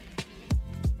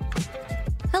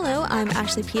Hello, I'm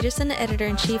Ashley Peterson,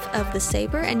 Editor-in-Chief of The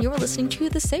Saber, and you're listening to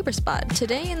The Saber Spot.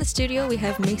 Today in the studio, we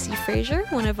have Macy Frazier,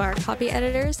 one of our copy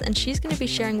editors, and she's going to be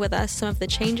sharing with us some of the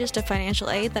changes to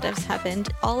financial aid that has happened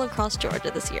all across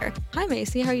Georgia this year. Hi,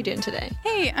 Macy. How are you doing today?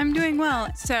 Hey, I'm doing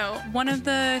well. So one of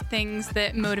the things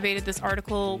that motivated this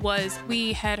article was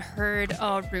we had heard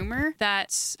a rumor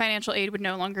that financial aid would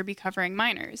no longer be covering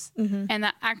minors. Mm-hmm. And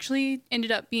that actually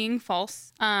ended up being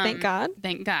false. Thank God.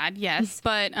 Thank God, yes.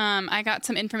 But I got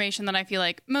some information that I feel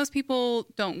like most people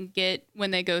don't get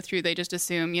when they go through. They just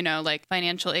assume, like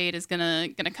financial aid is gonna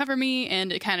cover me,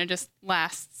 and it kind of just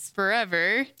lasts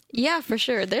forever. Yeah, for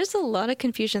sure. There's a lot of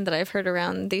confusion that I've heard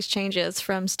around these changes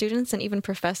from students and even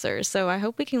professors. So I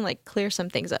hope we can clear some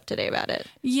things up today about it.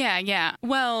 Yeah.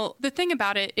 Well, the thing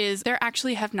about it is there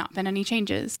actually have not been any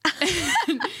changes.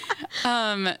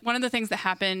 One of the things that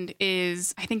happened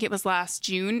is, I think it was last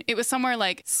June. It was somewhere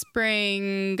like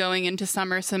spring going into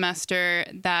summer semester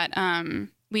that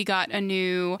we got a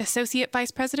new associate vice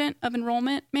president of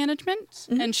enrollment management.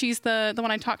 Mm-hmm. And she's the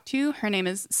one I talked to. Her name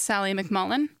is Sally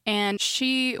McMullen. And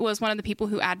she was one of the people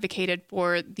who advocated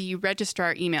for the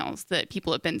registrar emails that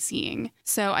people have been seeing.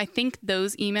 So I think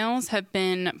those emails have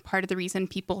been part of the reason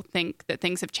people think that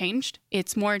things have changed.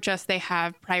 It's more just they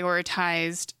have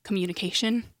prioritized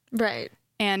communication. Right.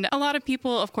 And a lot of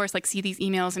people, of course, see these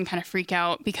emails and kind of freak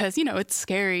out because, it's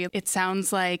scary. It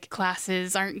sounds like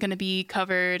classes aren't going to be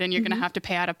covered and you're going to have to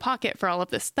pay out of pocket for all of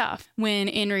this stuff. When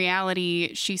in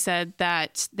reality, she said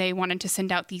that they wanted to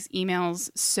send out these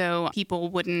emails so people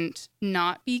wouldn't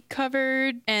not be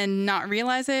covered and not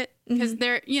realize it. Because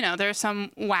there's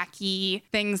some wacky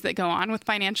things that go on with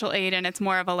financial aid, and it's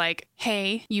more of a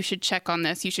hey, you should check on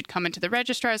this. You should come into the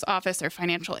registrar's office or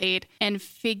financial aid and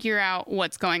figure out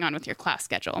what's going on with your class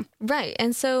schedule. Right.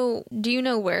 And so do you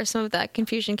know where some of that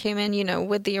confusion came in?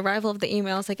 With the arrival of the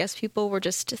emails, I guess people were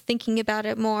just thinking about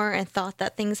it more and thought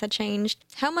that things had changed.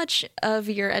 How much of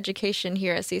your education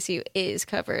here at CSU is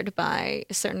covered by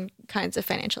certain kinds of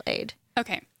financial aid?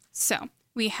 Okay, so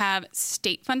we have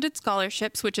state-funded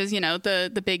scholarships, which is,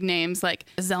 the big names like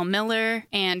Zell Miller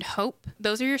and Hope.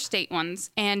 Those are your state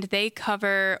ones, and they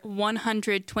cover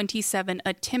 127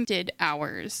 attempted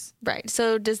hours. Right.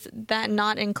 So does that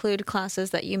not include classes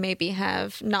that you maybe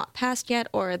have not passed yet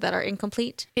or that are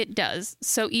incomplete? It does.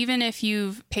 So even if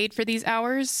you've paid for these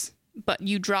hours, but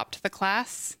you dropped the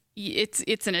class,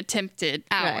 it's an attempted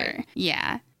hour. Right.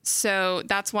 Yeah. So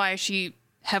that's why she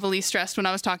heavily stressed when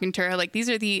I was talking to her, these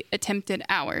are the attempted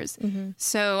hours. Mm-hmm.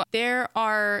 So there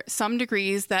are some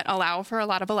degrees that allow for a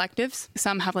lot of electives.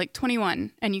 Some have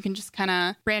 21, and you can just kind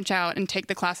of branch out and take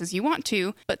the classes you want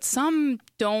to, but some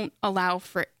don't allow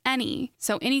for any.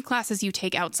 So any classes you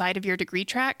take outside of your degree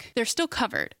track, they're still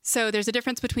covered. So there's a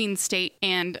difference between state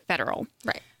and federal.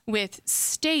 Right. With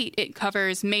state, it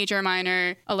covers major,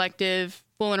 minor, elective,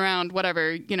 fooling around,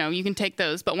 whatever, you can take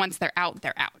those, but once they're out,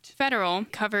 they're out. Federal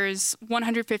covers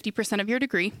 150% of your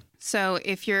degree. So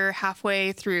if you're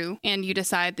halfway through and you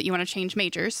decide that you want to change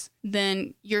majors,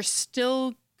 then you're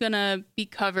still gonna be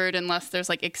covered unless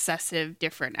there's excessive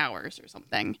different hours or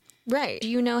something. Right. Do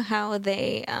you know how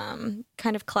they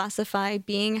kind of classify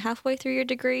being halfway through your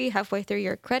degree, halfway through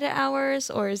your credit hours,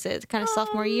 or is it kind of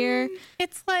sophomore year?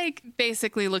 It's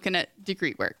basically looking at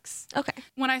DegreeWorks. Okay.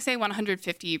 When I say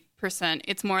 150%,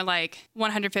 it's more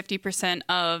 150%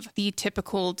 of the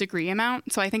typical degree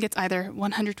amount. So I think it's either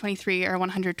 123 or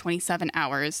 127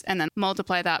 hours, and then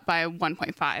multiply that by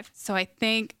 1.5. So I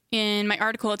think in my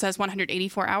article, it says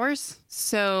 184 hours.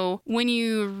 So when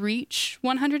you reach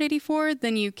 184,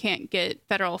 then you can't get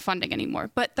federal funding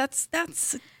anymore. But that's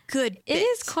good bit. It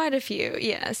is quite a few,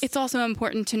 yes. It's also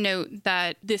important to note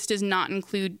that this does not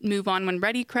include Move On When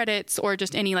Ready credits or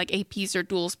just any APs or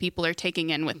duals people are taking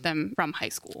in with them from high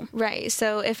school. Right.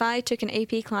 So if I took an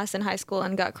AP class in high school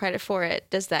and got credit for it,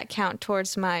 does that count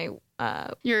towards my...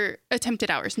 Your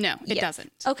attempted hours? No, it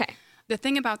doesn't. Okay. The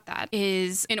thing about that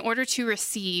is, in order to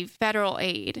receive federal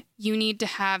aid, you need to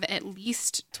have at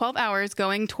least 12 hours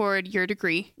going toward your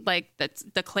degree, that's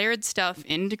declared stuff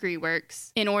in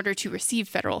DegreeWorks, in order to receive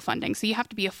federal funding. So you have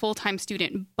to be a full-time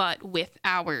student, but with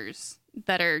hours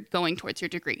that are going towards your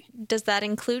degree. Does that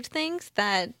include things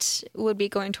that would be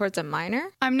going towards a minor?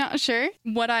 I'm not sure.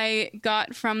 What I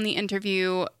got from the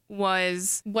interview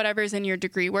was whatever's in your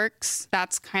DegreeWorks.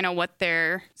 That's kind of what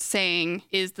they're saying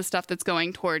is the stuff that's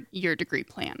going toward your degree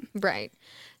plan. Right.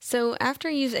 So after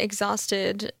you've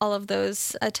exhausted all of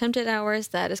those attempted hours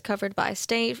that is covered by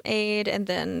state aid and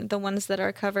then the ones that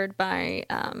are covered by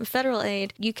federal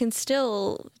aid, you can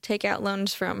still take out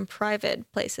loans from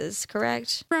private places,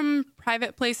 correct? From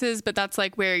private places, but that's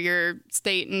like where your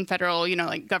state and federal,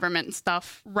 like government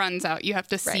stuff runs out. You have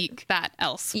to seek that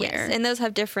elsewhere. Yes, and those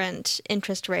have different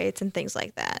interest rates and things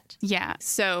like that. Yeah.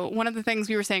 So one of the things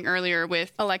we were saying earlier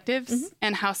with electives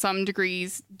and how some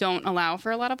degrees don't allow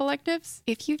for a lot of electives,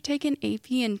 if you've taken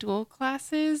AP and dual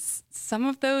classes, some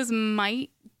of those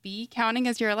might be counting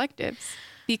as your electives,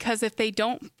 because if they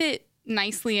don't fit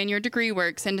nicely in your degree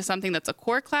works into something that's a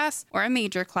core class or a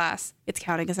major class, it's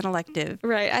counting as an elective.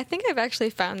 Right. I think I've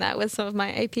actually found that with some of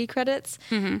my AP credits,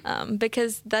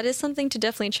 because that is something to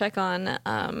definitely check on,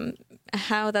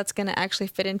 how that's going to actually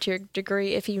fit into your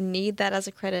degree if you need that as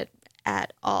a credit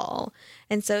at all.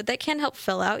 And so that can help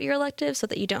fill out your elective so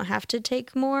that you don't have to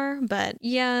take more. But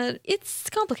yeah, it's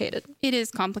complicated. It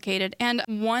is complicated. And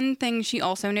one thing she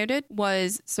also noted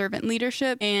was servant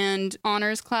leadership and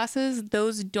honors classes.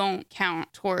 Those don't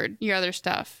count toward your other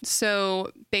stuff.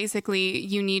 So basically,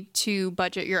 you need to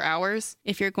budget your hours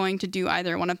if you're going to do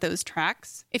either one of those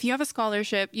tracks. If you have a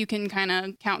scholarship, you can kind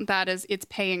of count that as it's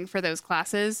paying for those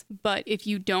classes. But if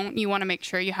you don't, you want to make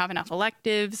sure you have enough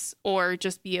electives or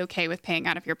just be okay with paying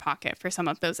out of your pocket for some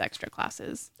of those extra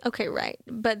classes. Okay, right.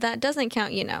 But that doesn't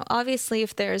count, obviously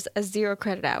if there's a 0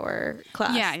 credit hour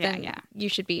class, then you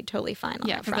should be totally fine on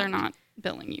that because they're not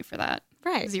billing you for that.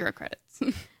 Right. 0 credits.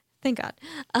 Thank God.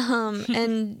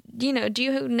 And, do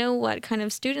you know what kind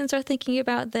of students are thinking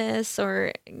about this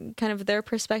or kind of their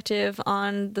perspective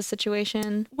on the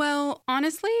situation? Well,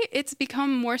 honestly, it's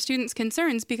become more students'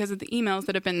 concerns because of the emails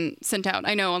that have been sent out.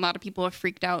 I know a lot of people have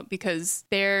freaked out because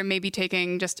they're maybe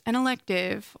taking just an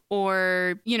elective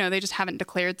or, they just haven't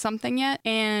declared something yet.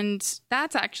 And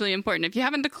that's actually important. If you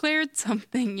haven't declared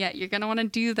something yet, you're going to want to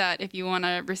do that if you want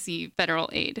to receive federal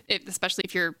aid, especially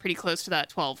if you're pretty close to that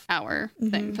 12-hour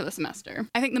thing for the semester.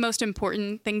 I think the most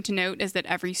important thing to note is that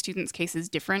every student's case is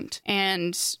different.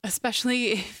 And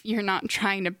especially if you're not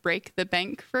trying to break the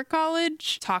bank for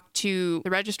college, talk to the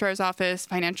registrar's office,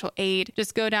 financial aid,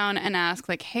 just go down and ask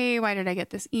hey, why did I get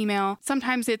this email?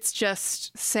 Sometimes it's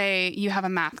just say you have a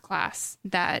math class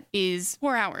that is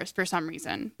 4 hours for some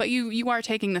reason, but you are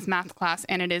taking this math class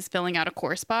and it is filling out a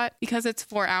core spot. Because it's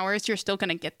 4 hours, you're still going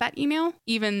to get that email,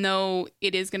 even though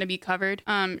it is going to be covered.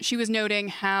 She was noting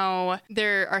how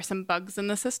there are some bugs in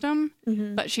the system,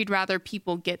 but she'd rather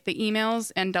people get the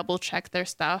emails and double check their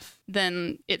stuff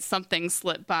than it's something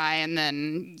slipped by and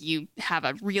then you have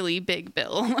a really big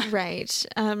bill. Right.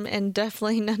 And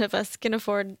definitely none of us can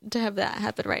afford to have that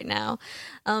happen right now.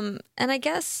 And I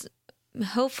guess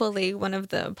hopefully one of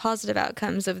the positive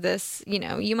outcomes of this,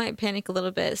 you might panic a little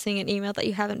bit seeing an email that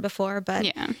you haven't before, but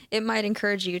it might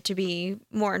encourage you to be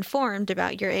more informed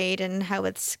about your aid and how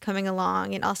it's coming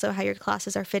along and also how your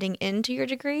classes are fitting into your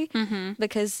degree.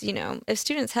 Because, if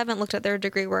students haven't looked at their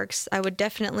degree works, I would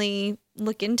definitely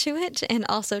look into it, and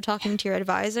also talking to your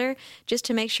advisor just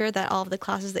to make sure that all of the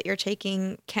classes that you're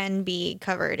taking can be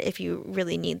covered if you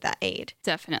really need that aid.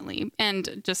 Definitely.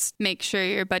 And just make sure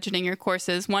you're budgeting your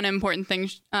courses. One important thing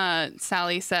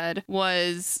Sally said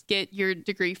was get your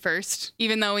degree first.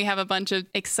 Even though we have a bunch of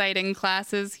exciting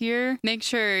classes here, make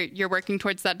sure you're working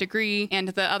towards that degree and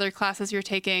the other classes you're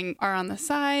taking are on the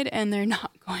side and they're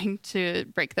not going to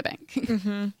break the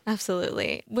bank.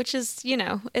 Absolutely. Which is,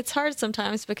 it's hard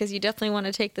sometimes because you definitely want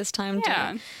to take this time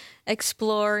to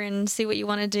explore and see what you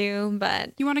want to do,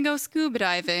 but you want to go scuba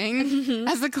diving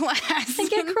as a class and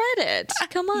get credit.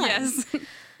 Come on. Yes.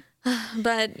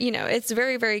 But, it's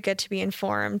very, very good to be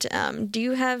informed. Do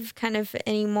you have kind of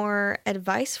any more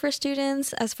advice for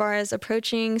students as far as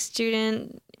approaching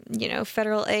student,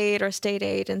 federal aid or state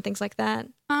aid and things like that?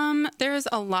 There's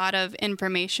a lot of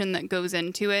information that goes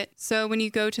into it. So when you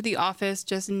go to the office,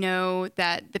 just know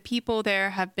that the people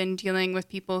there have been dealing with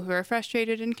people who are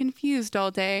frustrated and confused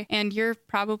all day, and you're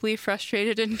probably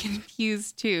frustrated and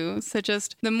confused too. So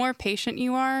just the more patient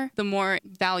you are, the more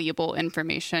valuable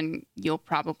information you'll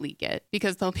probably get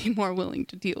because they'll be more willing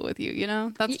to deal with you,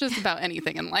 That's just about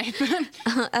anything in life.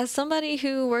 As somebody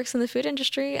who works in the food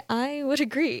industry, I would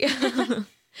agree.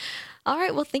 All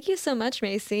right. Well, thank you so much,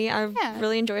 Macy. I've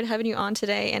really enjoyed having you on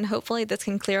today, and hopefully this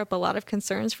can clear up a lot of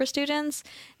concerns for students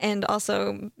and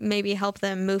also maybe help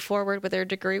them move forward with their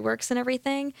degree works and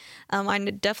everything. I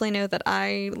definitely know that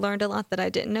I learned a lot that I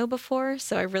didn't know before,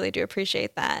 so I really do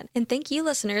appreciate that. And thank you,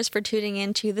 listeners, for tuning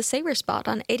in to The Saber Spot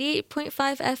on 88.5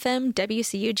 FM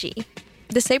WCUG.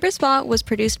 The Saber Spot was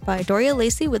produced by Doria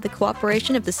Lacey with the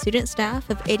cooperation of the student staff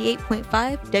of 88.5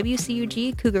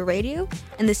 WCUG Cougar Radio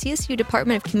and the CSU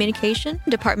Department of Communication,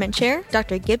 Department Chair,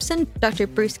 Dr. Gibson. Dr.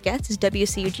 Bruce Getz is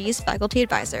WCUG's faculty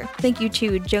advisor. Thank you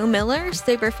to Joe Miller,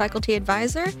 Saber faculty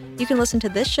advisor. You can listen to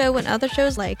this show and other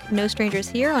shows like No Strangers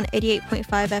Here on 88.5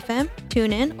 FM,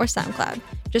 TuneIn, or SoundCloud.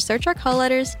 Just search our call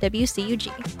letters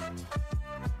WCUG.